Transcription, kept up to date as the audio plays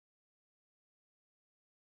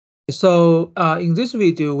So in this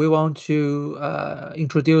video, we want to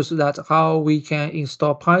introduce that how we can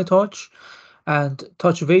install PyTorch and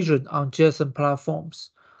torchvision on Jetson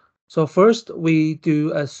platforms. So first, we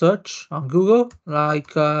do a search on Google,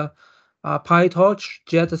 like PyTorch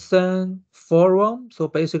Jetson forum. So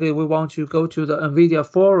basically, we want to go to the Nvidia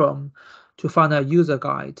forum to find a user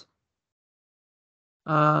guide.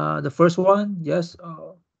 The first one, yes.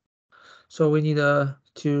 So we need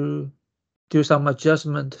to do some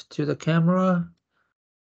adjustment to the camera.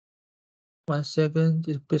 1 second,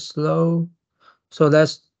 it's a bit slow. So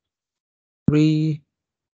let's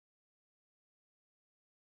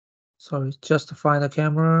sorry, just find the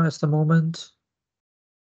camera at the moment.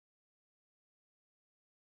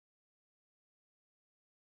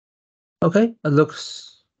 Okay, it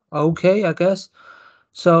looks okay, I guess.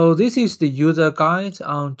 So this is the user guide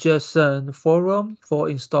on Jetson forum for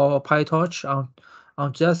install PyTorch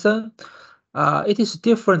on Jetson. It is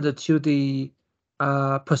different to the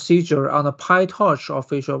procedure on the PyTorch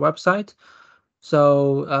official website.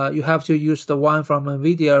 So you have to use the one from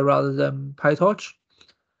Nvidia rather than PyTorch.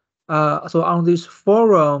 So on this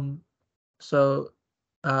forum, so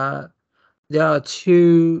uh, there are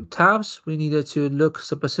two tabs we needed to look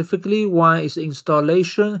specifically. One is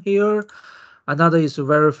installation here, another is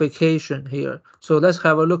verification here. So let's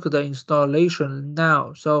have a look at the installation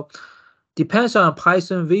now. So depends on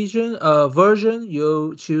Python version,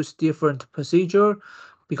 you choose different procedure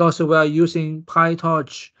because we are using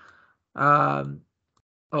PyTorch. Um,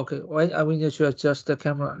 okay, we need to adjust the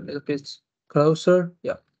camera a little bit closer.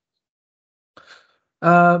 Yeah.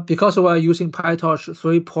 Because we are using PyTorch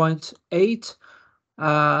 3.8,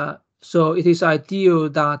 so it is ideal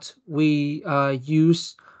that we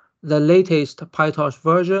use the latest PyTorch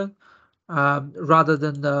version rather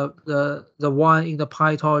than the one in the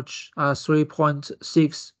PyTorch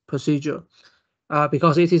 3.6 procedure,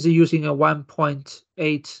 because it is using a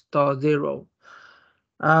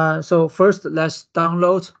 1.8.0. So first, let's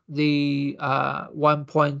download the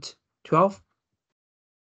 1.12.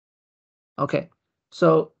 Okay,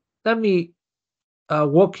 so let me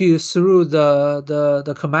walk you through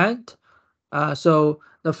the command. So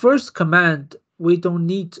the first command we don't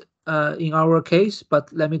need in our case, but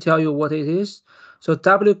let me tell you what it is. So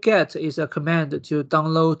wget is a command to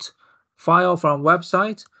download file from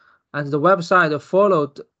website, and the website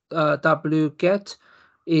followed wget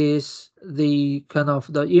is the kind of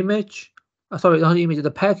the image, sorry, not image,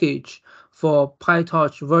 the package for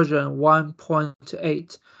PyTorch version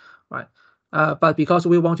 1.8, right? But because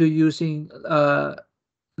we want to using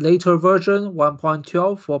later version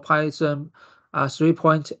 1.12 for Python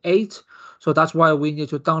 3.8. So that's why we need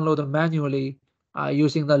to download manually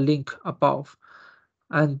using the link above.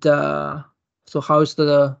 And so how is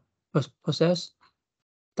the process?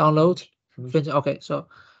 Download. Finish. Okay, so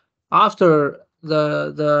after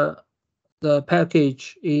the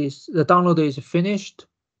package is the download is finished.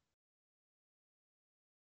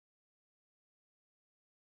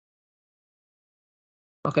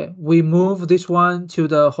 Okay, we move this one to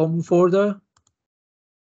the home folder.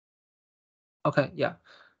 Okay, yeah.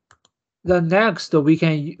 Then next we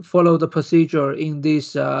can follow the procedure in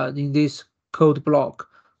this code block.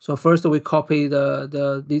 So first we copy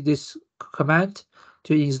this command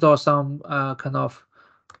to install some kind of,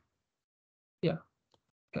 yeah,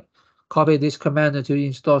 okay. Copy this command to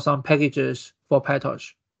install some packages for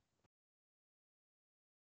PyTorch.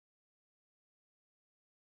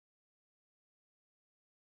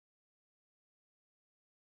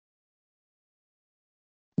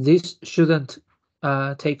 This shouldn't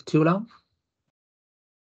take too long.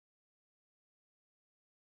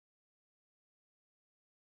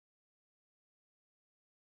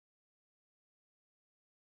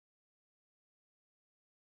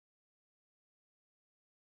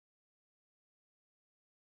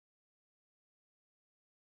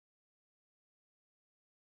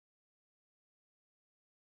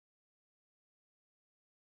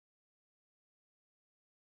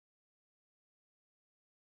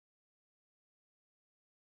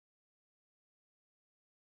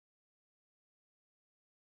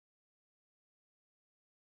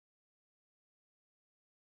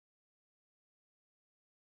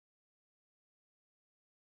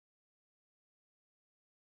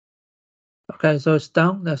 Okay, so it's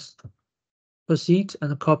done. Let's proceed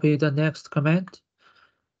and copy the next command.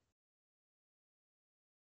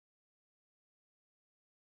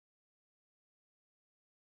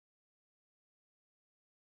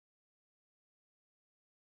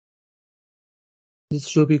 This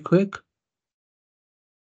should be quick.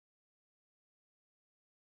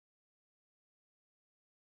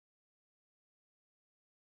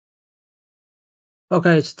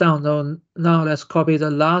 Okay, it's done. Now let's copy the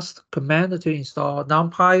last command to install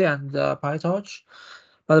NumPy and PyTorch.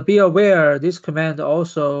 But be aware, this command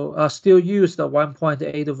also still use the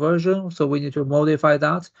 1.8 version, so we need to modify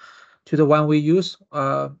that to the one we use,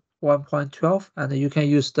 1.12, and you can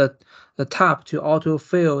use the tab to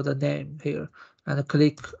autofill the name here and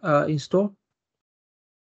click install.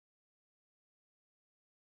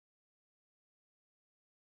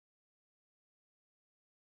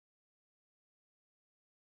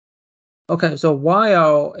 Okay, so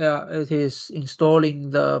while it is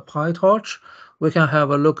installing the PyTorch, we can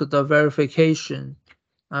have a look at the verification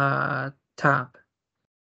tab.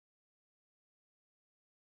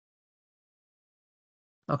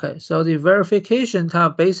 Okay, so the verification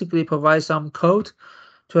tab basically provides some code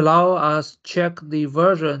to allow us check the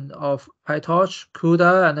version of PyTorch,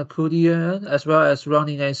 CUDA, and cuDNN, as well as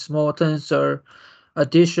running a small tensor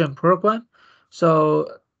addition program. So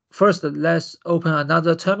first, let's open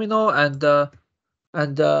another terminal and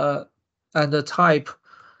type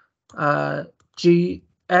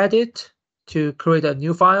gedit to create a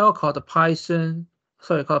new file called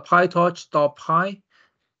called pytorch.py.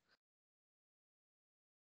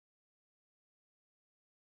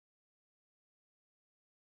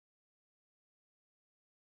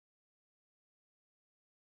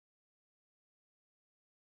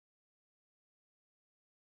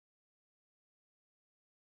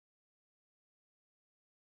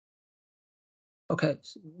 Okay,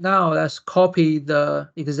 so now let's copy the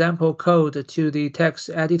example code to the text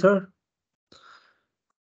editor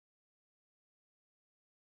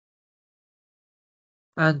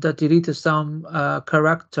and delete some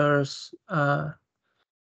characters.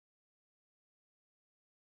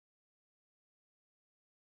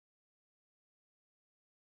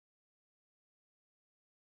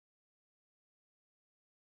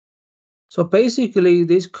 So basically,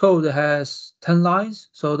 this code has 10 lines.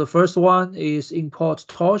 So the first one is import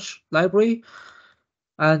torch library.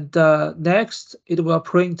 And next, it will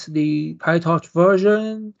print the PyTorch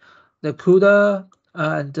version, the CUDA,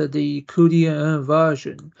 and the cuDNN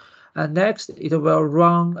version. And next, it will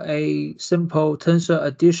run a simple tensor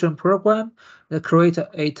addition program that create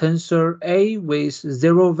a tensor A with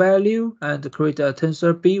 0 value and create a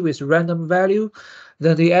tensor B with random value.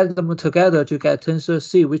 Then they add them together to get tensor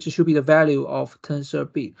C, which should be the value of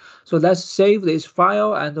tensor B. So let's save this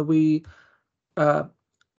file, and uh,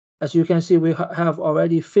 as you can see, we have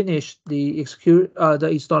already finished the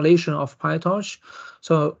installation of PyTorch.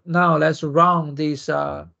 So now let's run this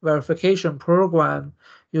verification program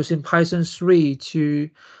using Python 3 to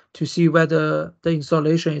see whether the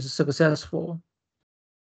installation is successful.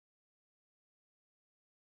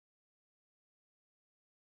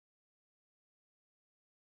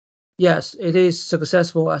 Yes, it is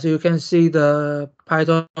successful. As you can see, the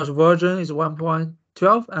PyTorch version is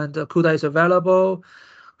 1.12 and the CUDA is available.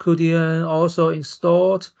 cuDNN also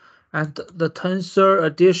installed, and the tensor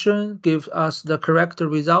addition gives us the correct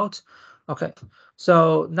result. Okay,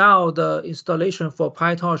 so now the installation for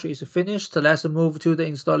PyTorch is finished. Let's move to the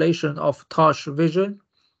installation of torchvision.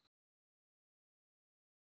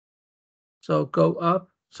 So go up.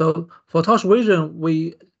 So for torchvision,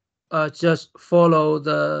 we just follow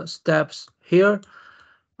the steps here.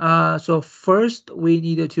 So first, we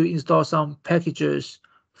needed to install some packages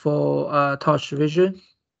for torchvision.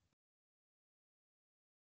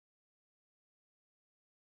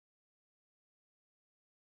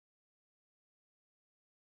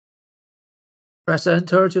 Press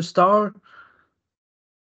enter to start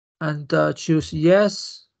and choose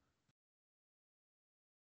yes.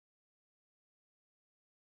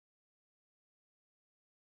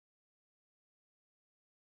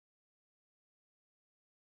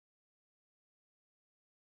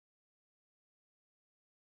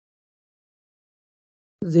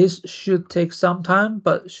 This should take some time,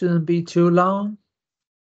 but shouldn't be too long.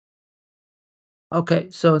 Okay,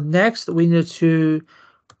 so next we need to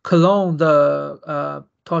clone the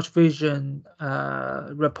torchvision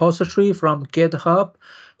repository from GitHub.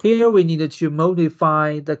 Here we needed to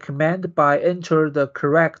modify the command by enter the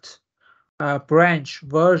correct branch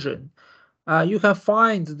version. You can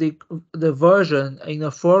find the version in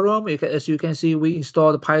the forum. As you can see, we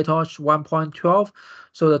installed PyTorch 1.12,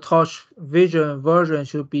 so the torchvision version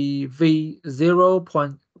should be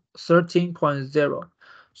v0.13.0.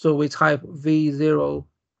 So we type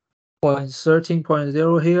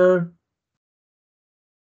v0.13.0 here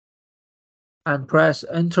and press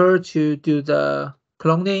enter to do the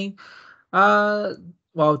cloning. Uh,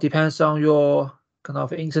 well, depends on your kind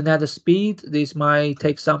of internet speed. This might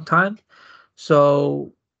take some time.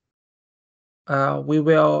 So we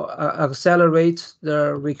will accelerate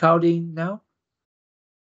the recording now.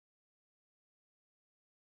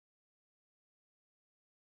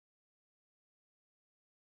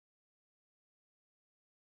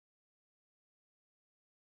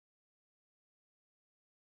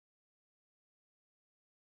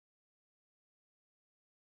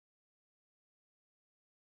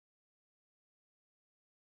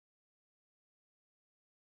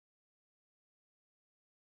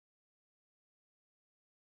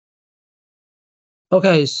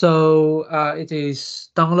 Okay, so it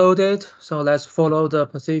is downloaded. So let's follow the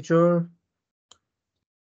procedure.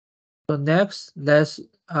 So next, let's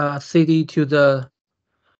cd to the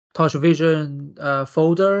torchvision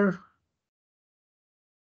folder.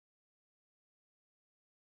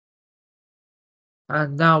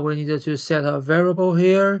 And now we need to set a variable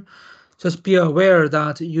here. Just be aware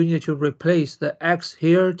that you need to replace the X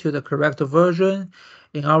here to the correct version.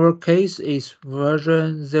 In our case, it's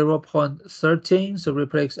version 0.13, so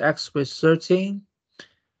replace X with 13.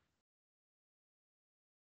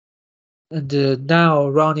 And now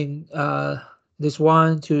running this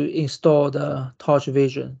one to install the Torch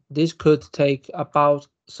Vision. This could take about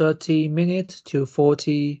 30 minutes to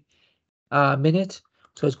 40 minutes,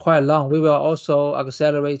 so it's quite long. We will also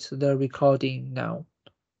accelerate the recording now.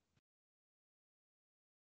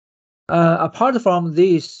 Apart from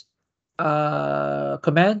this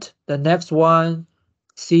command, the next one,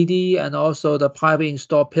 cd and also the pipe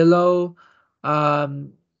install pillow,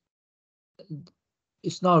 um,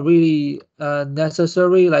 it's not really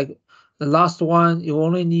necessary. Like the last one, you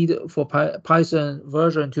only need for Python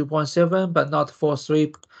version 2.7, but not for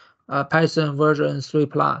Python version 3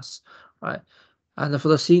 plus, right? And for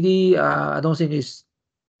the cd, I don't think it's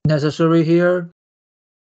necessary here.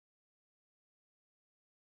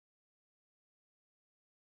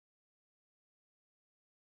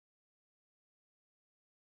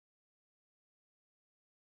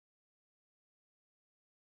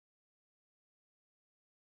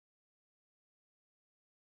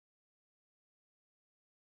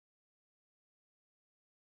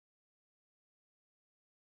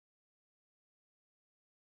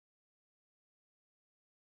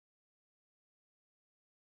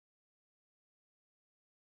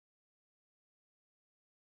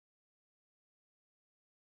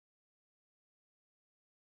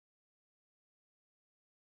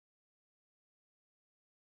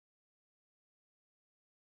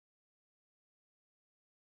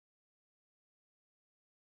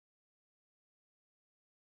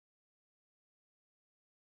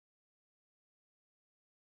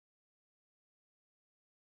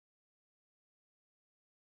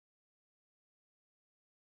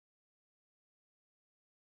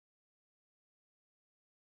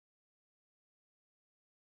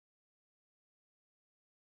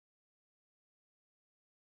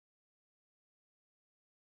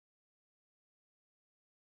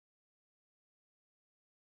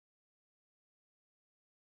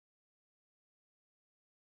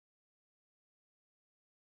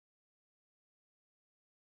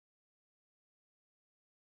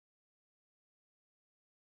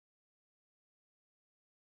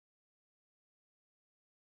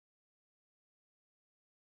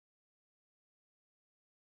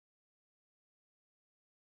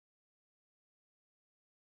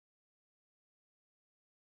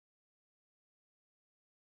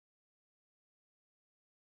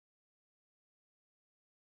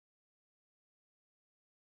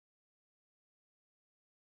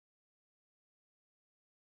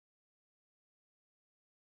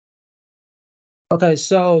 Okay,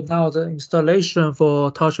 so now the installation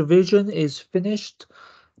for Touch Vision is finished.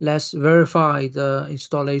 Let's verify the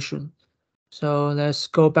installation. So let's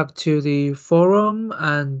go back to the forum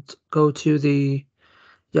and go to the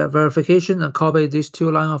verification and copy these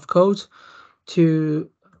two lines of code to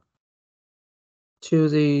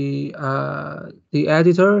the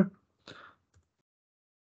editor.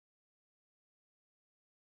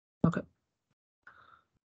 Okay.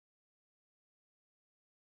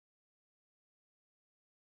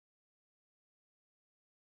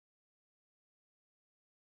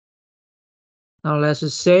 Now let's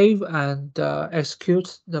save and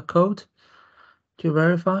execute the code to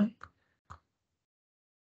verify.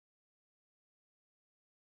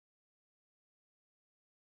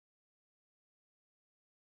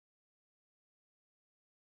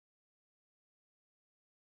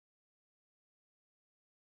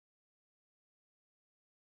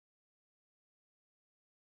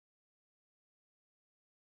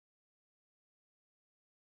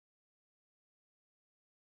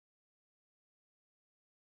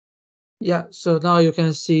 Yeah, so now you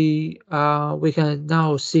can see, we can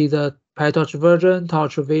now see the PyTorch version,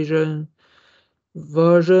 Torch Vision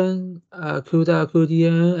version, CUDA,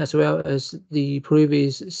 CUDN, as well as the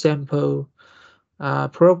previous sample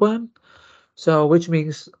program. So which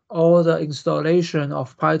means all the installation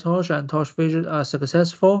of PyTorch and Torch Vision are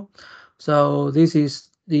successful. So this is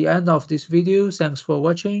the end of this video. Thanks for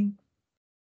watching.